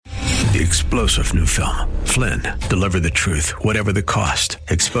The explosive new film, Flynn, deliver the truth, whatever the cost.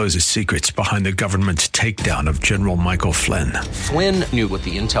 Exposes secrets behind the government's takedown of General Michael Flynn. Flynn knew what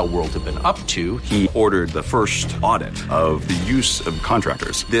the intel world had been up to. He ordered the first audit of the use of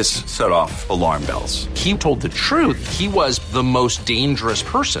contractors. This set off alarm bells. He told the truth. He was the most dangerous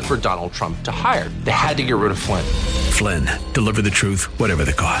person for Donald Trump to hire. They had to get rid of Flynn. Flynn, deliver the truth, whatever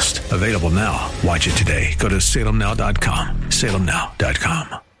the cost. Available now. Watch it today. Go to salemnow.com.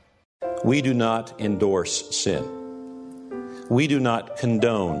 salemnow.com. We do not endorse sin. We do not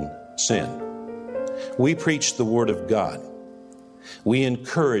condone sin. We preach the Word of God. We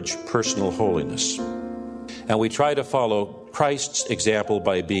encourage personal holiness. And we try to follow Christ's example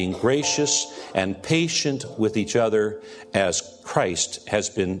by being gracious and patient with each other as Christ has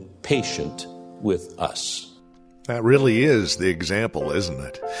been patient with us. That really is the example, isn't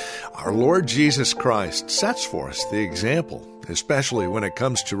it? Our Lord Jesus Christ sets for us the example, especially when it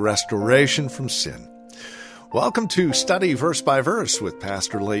comes to restoration from sin. Welcome to Study Verse by Verse with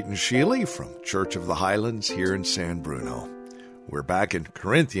Pastor Leighton Sheely from Church of the Highlands here in San Bruno. We're back in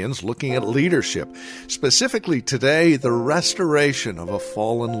Corinthians looking at leadership, specifically today the restoration of a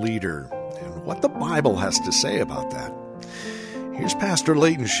fallen leader and what the Bible has to say about that. Here's Pastor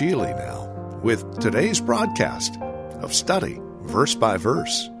Leighton Sheely now with today's broadcast of Study Verse by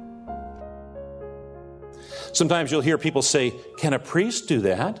Verse. Sometimes you'll hear people say, "Can a priest do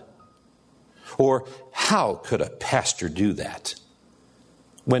that?" Or, "How could a pastor do that?"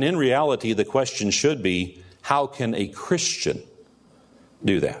 When in reality, the question should be, how can a Christian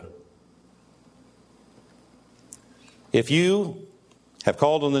do that? If you have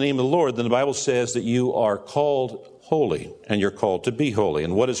called on the name of the Lord, then the Bible says that you are called holy, and you're called to be holy.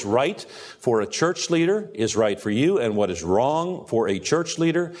 And what is right for a church leader is right for you, and what is wrong for a church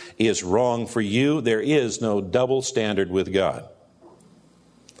leader is wrong for you. There is no double standard with God.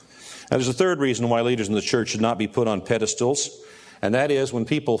 Now, there's a third reason why leaders in the church should not be put on pedestals, and that is when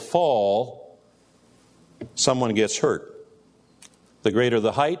people fall, someone gets hurt. The greater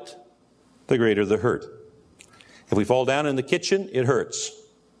the height, the greater the hurt. If we fall down in the kitchen, it hurts.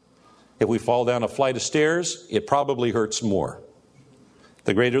 If we fall down a flight of stairs, it probably hurts more.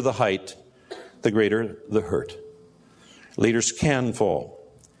 The greater the height, the greater the hurt. Leaders can fall,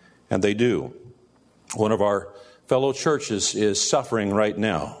 and they do. One of our fellow churches is suffering right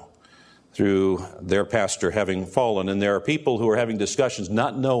now through their pastor having fallen, and there are people who are having discussions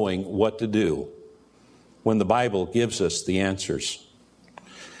not knowing what to do when the Bible gives us the answers.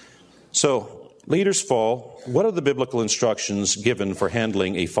 So, leaders fall. What are the biblical instructions given for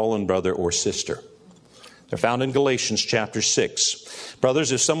handling a fallen brother or sister? They're found in Galatians chapter 6.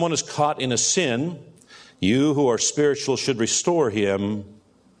 Brothers, if someone is caught in a sin, you who are spiritual should restore him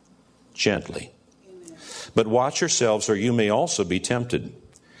gently. But watch yourselves, or you may also be tempted.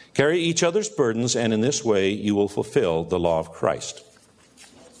 Carry each other's burdens, and in this way you will fulfill the law of Christ.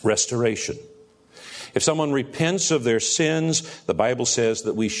 Restoration. If someone repents of their sins, the Bible says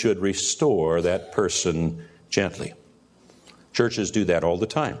that we should restore that person gently. Churches do that all the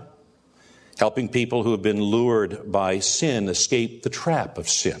time, helping people who have been lured by sin escape the trap of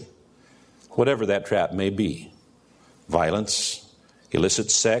sin, whatever that trap may be. Violence,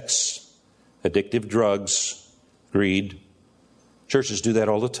 illicit sex, addictive drugs, greed. Churches do that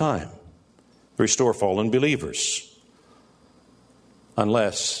all the time. Restore fallen believers,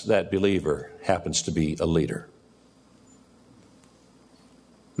 unless that believer happens to be a leader.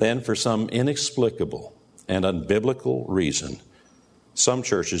 Then, for some inexplicable and unbiblical reason, some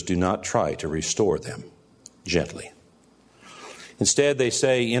churches do not try to restore them gently. Instead, they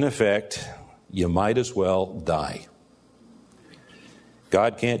say, in effect, you might as well die.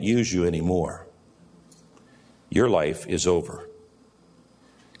 God can't use you anymore. Your life is over.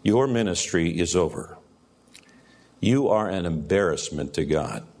 Your ministry is over. You are an embarrassment to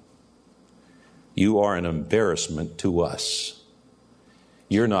God. You are an embarrassment to us.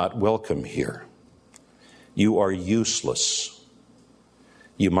 You're not welcome here. You are useless.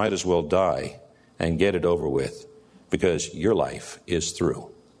 You might as well die and get it over with, because your life is through.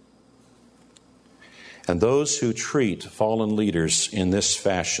 And those who treat fallen leaders in this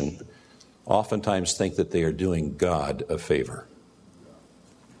fashion oftentimes think that they are doing God a favor.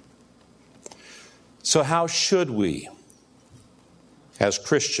 So how should we, as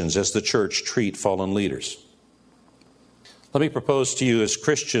Christians, as the church, treat fallen leaders? Let me propose to you, as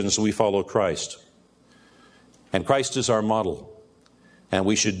Christians, we follow Christ. And Christ is our model. And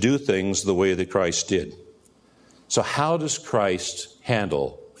we should do things the way that Christ did. So how does Christ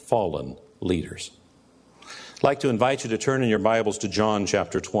handle fallen leaders? I'd like to invite you to turn in your Bibles to John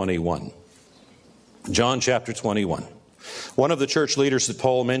chapter 21. John chapter 21. One of the church leaders that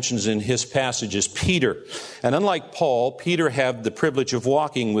Paul mentions in his passage is Peter. And unlike Paul, Peter had the privilege of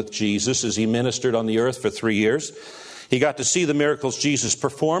walking with Jesus as he ministered on the earth for 3 years. He got to see the miracles Jesus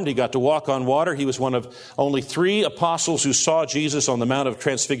performed. He got to walk on water. He was one of only 3 apostles who saw Jesus on the Mount of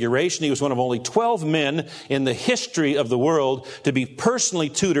Transfiguration. He was one of only 12 men in the history of the world to be personally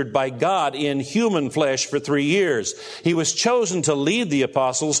tutored by God in human flesh for 3 years. He was chosen to lead the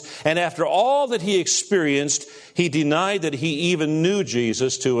apostles, and after all that he experienced, he denied that he even knew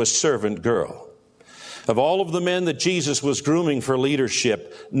Jesus to a servant girl. Of all of the men that Jesus was grooming for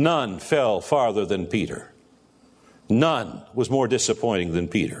leadership, none fell farther than Peter. None was more disappointing than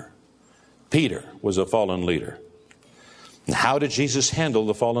Peter. Peter was a fallen leader. And how did Jesus handle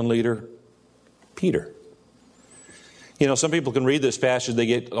the fallen leader? Peter. You know, some people can read this passage, they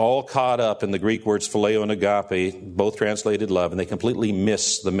get all caught up in the Greek words phileo and agape, both translated love, and they completely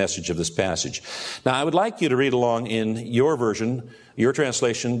miss the message of this passage. Now, I would like you to read along in your version, your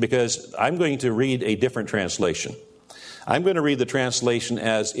translation, because I'm going to read a different translation. I'm going to read the translation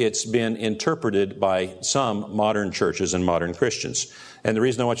as it's been interpreted by some modern churches and modern Christians. And the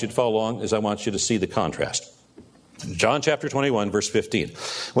reason I want you to follow along is I want you to see the contrast. John chapter 21, verse 15.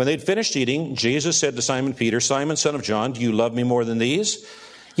 When they'd finished eating, Jesus said to Simon Peter, "Simon, son of John, do you love me more than these?"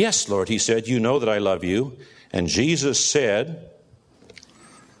 "Yes, Lord," he said, "you know that I love you." And Jesus said,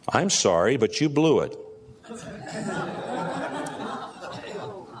 "I'm sorry, but you blew it.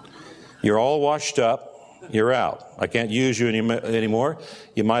 You're all washed up. You're out. I can't use you anymore.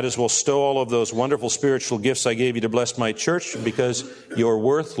 You might as well stow all of those wonderful spiritual gifts I gave you to bless my church because you're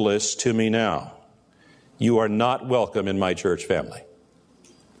worthless to me now. You are not welcome in my church family."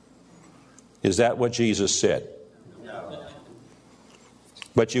 Is that what Jesus said? No.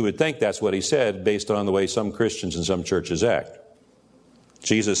 But you would think that's what he said based on the way some Christians and some churches act.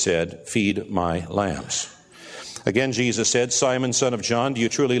 Jesus said, "Feed my lambs." Again, Jesus said, "Simon, son of John, do you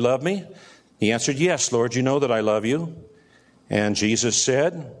truly love me?" He answered, "Yes, Lord, you know that I love you." And Jesus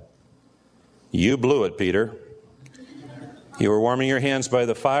said, "You blew it, Peter. You were warming your hands by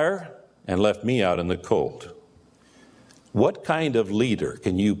the fire and left me out in the cold." What kind of leader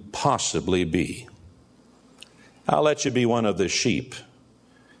can you possibly be? I'll let you be one of the sheep,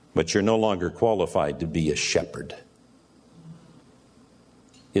 but you're no longer qualified to be a shepherd.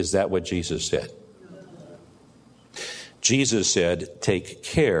 Is that what Jesus said? Jesus said, "Take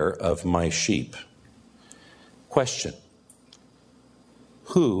care of my sheep." Question: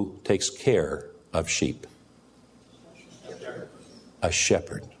 who takes care of sheep? A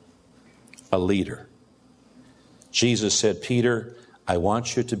shepherd, a leader. Jesus said, "Peter, I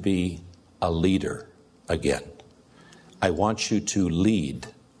want you to be a leader again. I want you to lead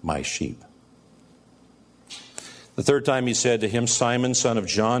my sheep." The third time he said to him, "Simon, son of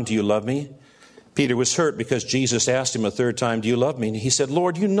John, do you love me?" Peter was hurt because Jesus asked him a third time, "Do you love me?" And he said,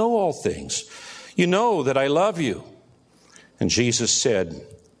 "Lord, you know all things. You know that I love you." And Jesus said,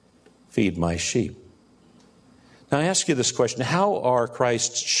 "Feed my sheep." Now I ask you this question: how are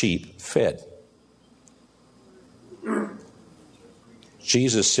Christ's sheep fed?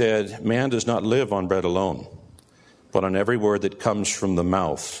 Jesus said, "Man does not live on bread alone, but on every word that comes from the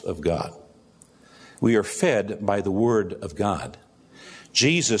mouth of God." We are fed by the word of God.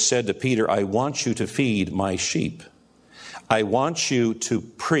 Jesus said to Peter, "I want you to feed my sheep. I want you to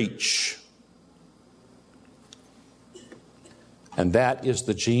preach." And that is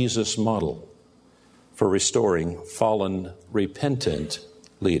the Jesus model for restoring fallen, repentant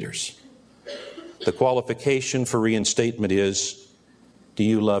leaders. The qualification for reinstatement is, do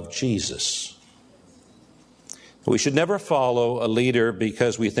you love Jesus? We should never follow a leader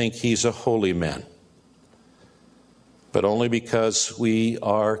because we think he's a holy man, but only because we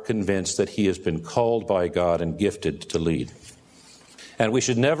are convinced that he has been called by God and gifted to lead. And we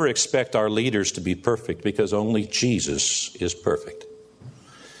should never expect our leaders to be perfect because only Jesus is perfect.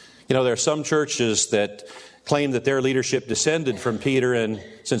 You know, there are some churches that claim that their leadership descended from Peter, and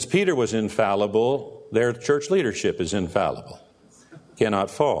since Peter was infallible, their church leadership is infallible, cannot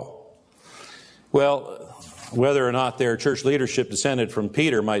fall. Well, whether or not their church leadership descended from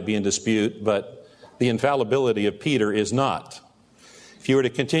Peter might be in dispute, but the infallibility of Peter is not. If you were to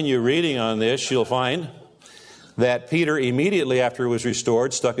continue reading on this, you'll find that Peter, immediately after he was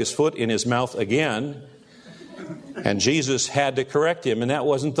restored, stuck his foot in his mouth again, and Jesus had to correct him, and that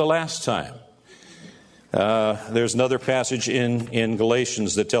wasn't the last time. There's another passage in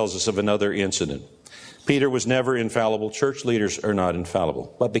Galatians that tells us of another incident. Peter was never infallible. Church leaders are not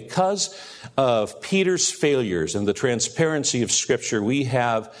infallible. But because of Peter's failures and the transparency of Scripture, we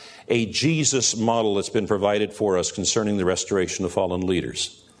have a Jesus model that's been provided for us concerning the restoration of fallen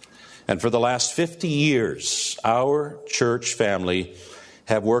leaders. And for the last 50 years, our church family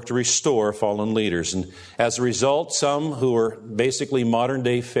have worked to restore fallen leaders. And as a result, some who are basically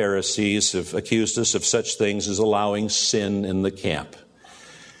modern-day Pharisees have accused us of such things as allowing sin in the camp.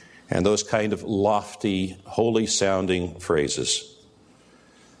 And those kind of lofty, holy-sounding phrases.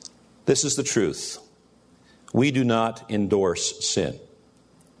 This is the truth. We do not endorse sin.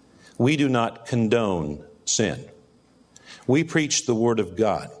 We do not condone sin. We preach the Word of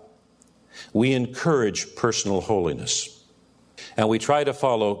God. We encourage personal holiness. And we try to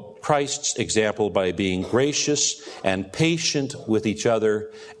follow Christ's example by being gracious and patient with each other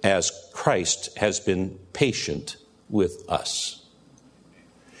as Christ has been patient with us.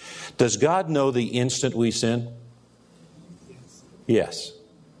 Does God know the instant we sin? Yes.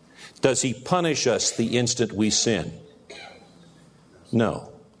 Does He punish us the instant we sin?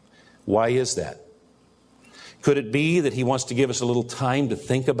 No. Why is that? Could it be that He wants to give us a little time to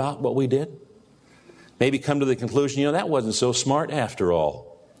think about what we did? Maybe come to the conclusion, that wasn't so smart after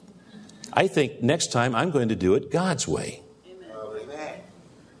all. I think next time I'm going to do it God's way. Amen.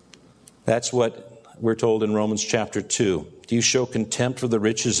 That's what we're told in Romans chapter 2. Do you show contempt for the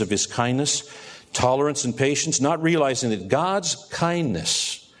riches of His kindness, tolerance and patience, not realizing that God's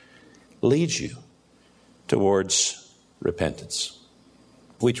kindness leads you towards repentance?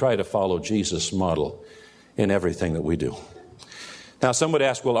 We try to follow Jesus' model in everything that we do. Now, some would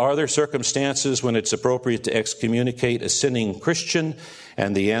ask, well, are there circumstances when it's appropriate to excommunicate a sinning Christian?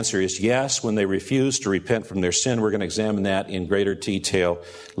 And the answer is yes, when they refuse to repent from their sin. We're going to examine that in greater detail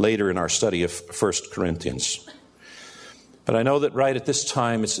later in our study of 1 Corinthians. But I know that right at this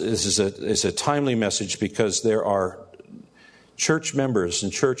time, this is a timely message because there are church members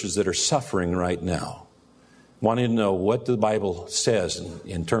and churches that are suffering right now, wanting to know what the Bible says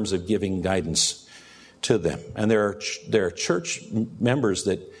in terms of giving guidance to them. And there are church members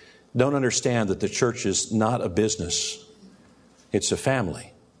that don't understand that the church is not a business. It's a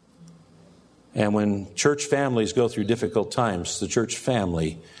family. And when church families go through difficult times, the church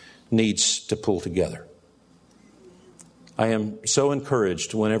family needs to pull together. I am so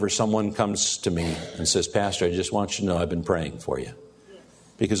encouraged whenever someone comes to me and says, Pastor, I just want you to know I've been praying for you.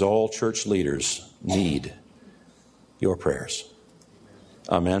 Because all church leaders need your prayers.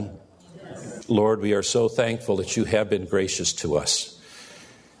 Amen. Lord, we are so thankful that you have been gracious to us.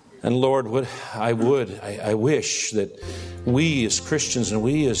 And Lord, I wish that we as Christians and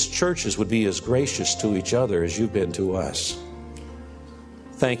we as churches would be as gracious to each other as you've been to us.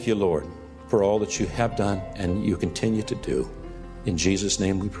 Thank you, Lord, for all that you have done and you continue to do. In Jesus'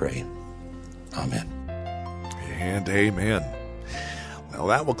 name we pray. Amen. And amen. Well,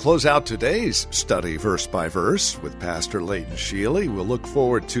 that will close out today's study verse by verse with Pastor Leighton Sheely. We'll look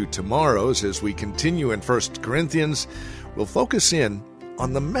forward to tomorrow's as we continue in 1 Corinthians. We'll focus in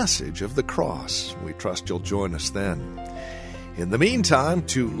on the message of the cross. We trust you'll join us then. In the meantime,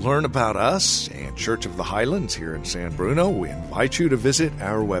 to learn about us and Church of the Highlands here in San Bruno, we invite you to visit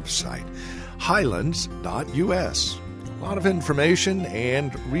our website, highlands.us. A lot of information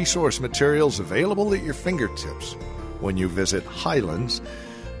and resource materials available at your fingertips when you visit highlands.us.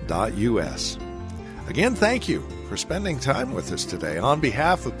 Again, thank you for spending time with us today. On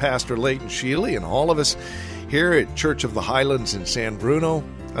behalf of Pastor Leighton Sheely and all of us here at Church of the Highlands in San Bruno,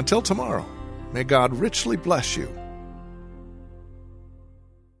 until tomorrow, may God richly bless you.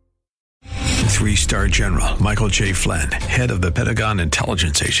 3-star General Michael J. Flynn, head of the Pentagon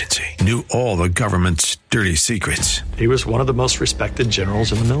Intelligence Agency, knew all the government's dirty secrets. He was one of the most respected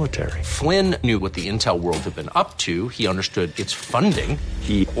generals in the military. Flynn knew what the intel world had been up to. He understood its funding.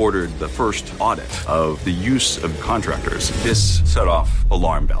 He ordered the first audit of the use of contractors. This set off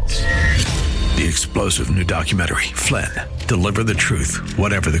alarm bells. The explosive new documentary, Flynn, Deliver the Truth,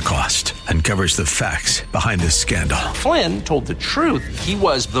 Whatever the Cost, uncovers the facts behind this scandal. Flynn told the truth. He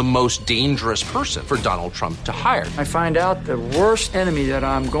was the most dangerous person for Donald Trump to hire. I find out the worst enemy that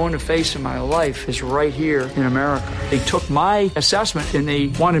I'm going to face in my life is right here in America. They took my assessment and they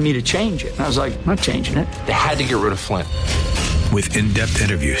wanted me to change it. And I was like, I'm not changing it. They had to get rid of Flynn. With in-depth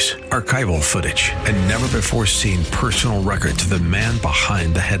interviews, archival footage, and never-before-seen personal records of the man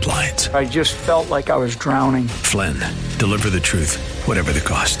behind the headlines. I just felt like I was drowning. Flynn, Deliver the Truth, Whatever the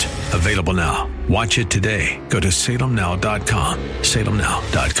Cost. Available now. Watch it today. Go to salemnow.com.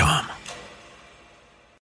 salemnow.com.